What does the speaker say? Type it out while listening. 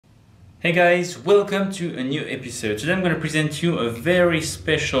Hey guys, welcome to a new episode. Today I'm going to present you a very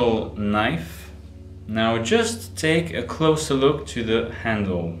special knife. Now just take a closer look to the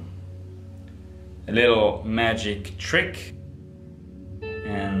handle. A little magic trick,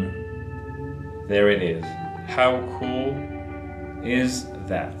 and there it is. How cool is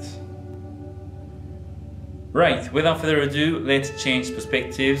that? Right, without further ado, let's change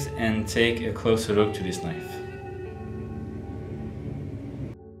perspectives and take a closer look to this knife.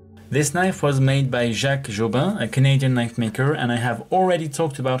 This knife was made by Jacques Jobin, a Canadian knife maker, and I have already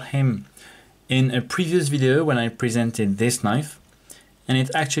talked about him in a previous video when I presented this knife. And it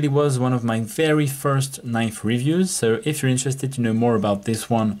actually was one of my very first knife reviews, so if you're interested to know more about this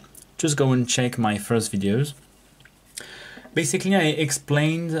one, just go and check my first videos. Basically, I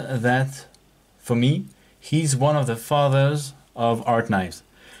explained that, for me, he's one of the fathers of art knives.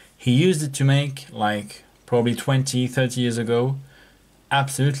 He used it to make, like, probably 20-30 years ago,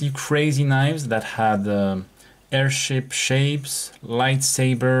 absolutely crazy knives that had airship shapes,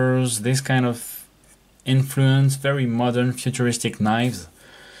 lightsabers, this kind of influence, very modern futuristic knives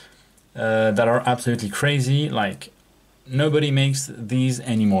that are absolutely crazy. Like, nobody makes these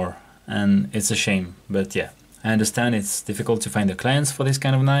anymore, and it's a shame. But yeah, I understand it's difficult to find the clients for this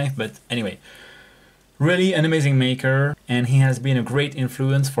kind of knife, but anyway, really an amazing maker, and he has been a great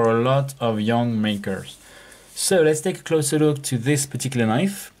influence for a lot of young makers. So let's take a closer look to this particular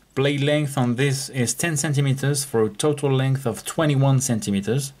knife. Blade length on this is 10 centimeters for a total length of 21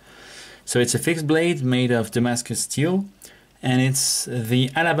 centimeters. So it's a fixed blade made of Damascus steel, and it's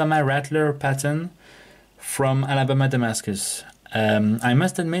the Alabama Rattler pattern from Alabama Damascus. I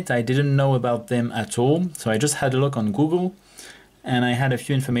must admit I didn't know about them at all, so I just had a look on Google and I had a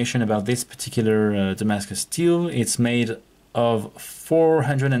few information about this particular Damascus steel. It's made of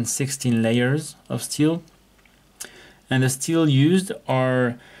 416 layers of steel. And the steel used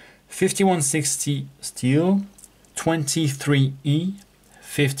are 5160 steel, 23E,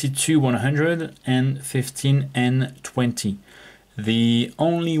 52100, and 15N20. The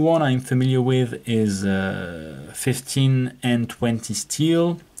only one I'm familiar with is 15N20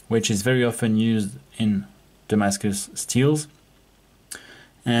 steel, which is very often used in Damascus steels.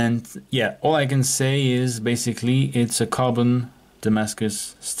 And yeah, all I can say is basically it's a carbon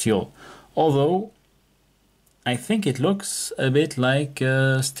Damascus steel. Although I think it looks a bit like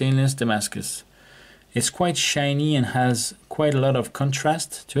stainless Damascus. It's quite shiny and has quite a lot of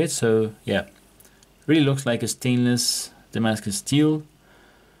contrast to it, so yeah, really looks like a stainless Damascus steel,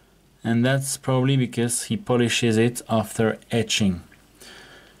 and that's probably because he polishes it after etching.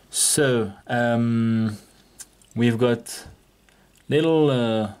 So we've got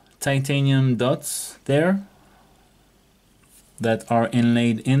little titanium dots there that are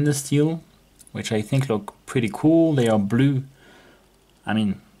inlaid in the steel, which I think look pretty cool. They are blue,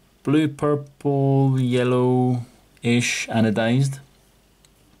 blue, purple, yellow-ish anodized.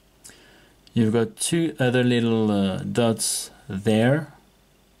 You've got two other little dots there,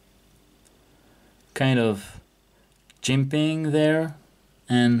 kind of jimping there,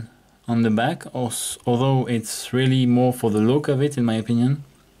 and on the back, also, although it's really more for the look of it in my opinion.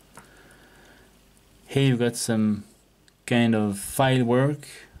 Here you've got some kind of file work,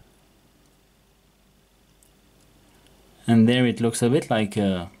 and there it looks a bit like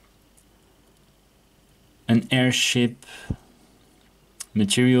an airship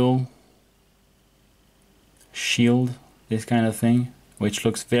material shield, this kind of thing, which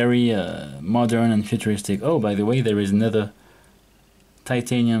looks very modern and futuristic. Oh, by the way, there is another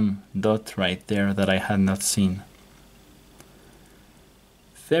titanium dot right there that I had not seen.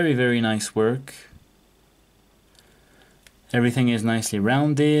 Very, very nice work. Everything is nicely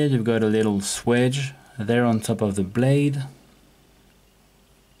rounded. You've got a little swedge there on top of the blade,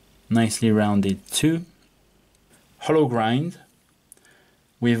 nicely rounded too. Hollow grind.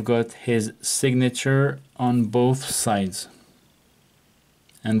 We've got his signature on both sides,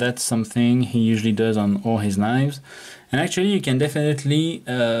 and that's something he usually does on all his knives. And actually you can definitely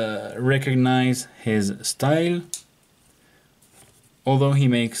recognize his style. Although he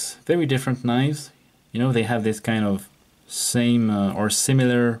makes very different knives, you know, they have this kind of same or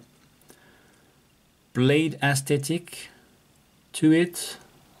similar blade aesthetic to it,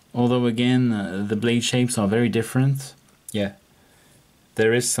 although again the blade shapes are very different. Yeah,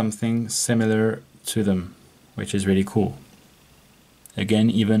 there is something similar to them, which is really cool. Again,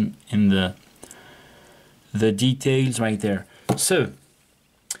 even in the details right there. So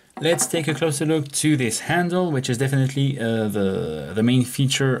let's take a closer look to this handle, which is definitely the main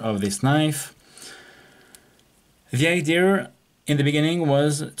feature of this knife. The idea in the beginning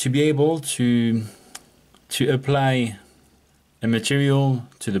was to be able to apply a material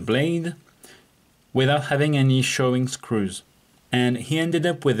to the blade without having any showing screws. And he ended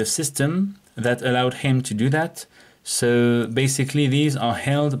up with a system that allowed him to do that. So basically these are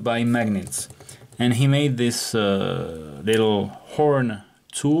held by magnets. And he made this little horn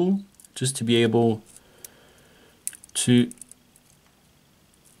tool just to be able to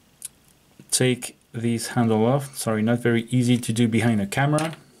take this handle off. Sorry, not very easy to do behind a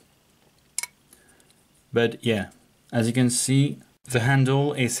camera. But yeah, as you can see, the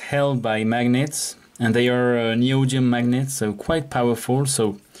handle is held by magnets, and they are neodymium magnets, so quite powerful.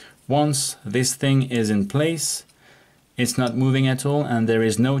 So once this thing is in place, it's not moving at all, and there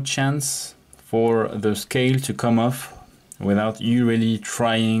is no chance for the scale to come off without you really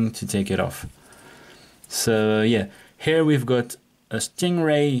trying to take it off. So yeah, here we've got a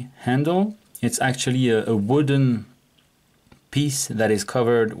stingray handle. It's actually a wooden piece that is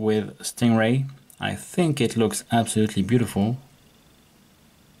covered with stingray. I think it looks absolutely beautiful.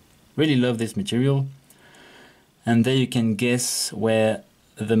 Really love this material. And there you can guess where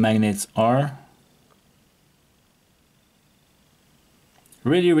the magnets are.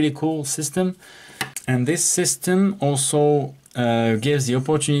 Really, really cool system. And this system also gives the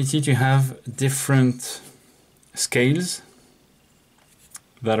opportunity to have different scales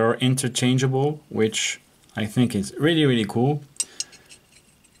that are interchangeable, which I think is really, really cool.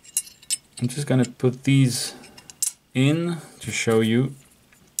 I'm just gonna put these in to show you.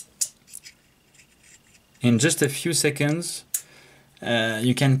 In just a few seconds,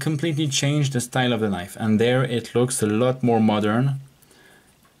 you can completely change the style of the knife, and there it looks a lot more modern.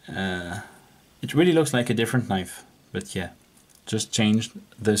 It really looks like a different knife, but yeah, just changed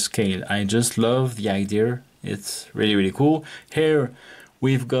the scale. I just love the idea. It's really, really cool. Here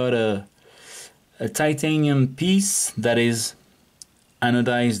we've got a titanium piece that is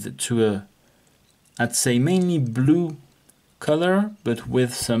anodized to a, I'd say mainly blue color, but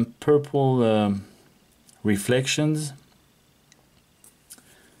with some purple reflections,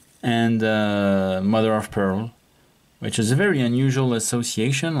 and mother of pearl, which is a very unusual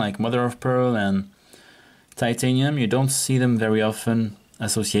association. Like mother of pearl and titanium, you don't see them very often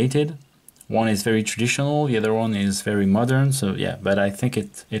associated. One is very traditional, the other one is very modern. So yeah, but I think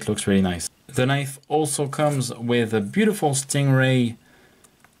it looks really nice. The knife also comes with a beautiful stingray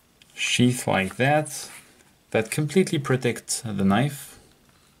sheath like that completely protects the knife.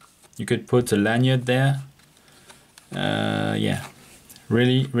 You could put a lanyard there. Yeah,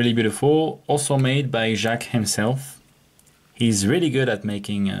 really, really beautiful. Also made by Jacques himself. He's really good at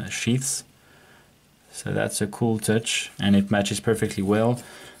making sheaths. So that's a cool touch, and it matches perfectly well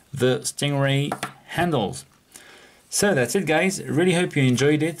the stingray handles. So that's it, guys. Really hope you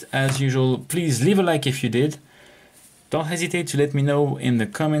enjoyed it. As usual, please leave a like if you did. Don't hesitate to let me know in the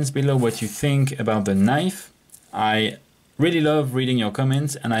comments below what you think about the knife. I really love reading your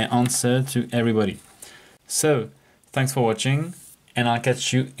comments, and I answer to everybody. So thanks for watching, and I'll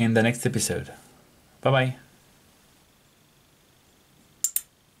catch you in the next episode. Bye bye.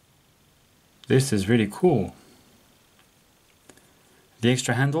 This is really cool. The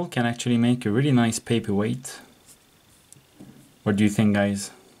extra handle can actually make a really nice paperweight. What do you think, guys?